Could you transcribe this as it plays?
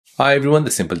Hi everyone, The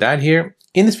Simple Dad here.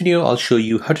 In this video, I'll show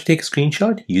you how to take a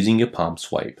screenshot using your palm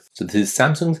swipe. So this is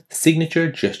Samsung's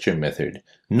signature gesture method.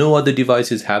 No other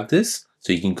devices have this,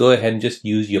 so you can go ahead and just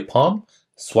use your palm,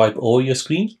 swipe over your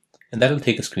screen, and that'll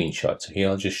take a screenshot. So here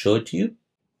I'll just show it to you.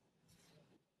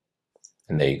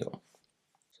 And there you go.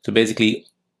 So basically,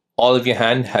 all of your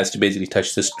hand has to basically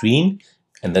touch the screen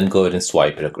and then go ahead and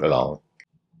swipe it along.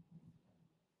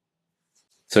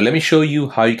 So let me show you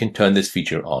how you can turn this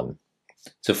feature on.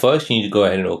 So first you need to go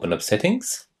ahead and open up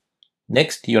settings.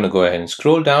 Next, you want to go ahead and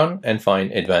scroll down and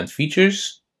find advanced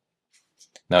features.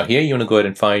 Now here you want to go ahead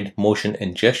and find motion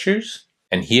and gestures.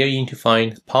 And here you need to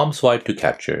find palm swipe to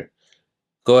capture.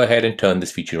 Go ahead and turn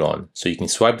this feature on. So you can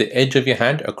swipe the edge of your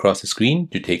hand across the screen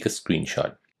to take a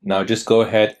screenshot. Now just go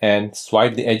ahead and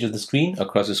swipe the edge of the screen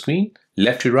across the screen,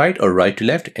 left to right or right to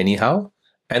left, anyhow,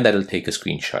 and that'll take a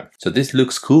screenshot. So this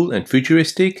looks cool and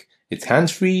futuristic. It's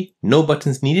hands-free, no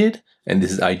buttons needed, and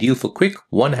this is ideal for quick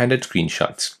one-handed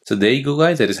screenshots. So there you go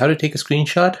guys, that is how to take a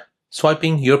screenshot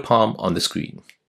swiping your palm on the screen.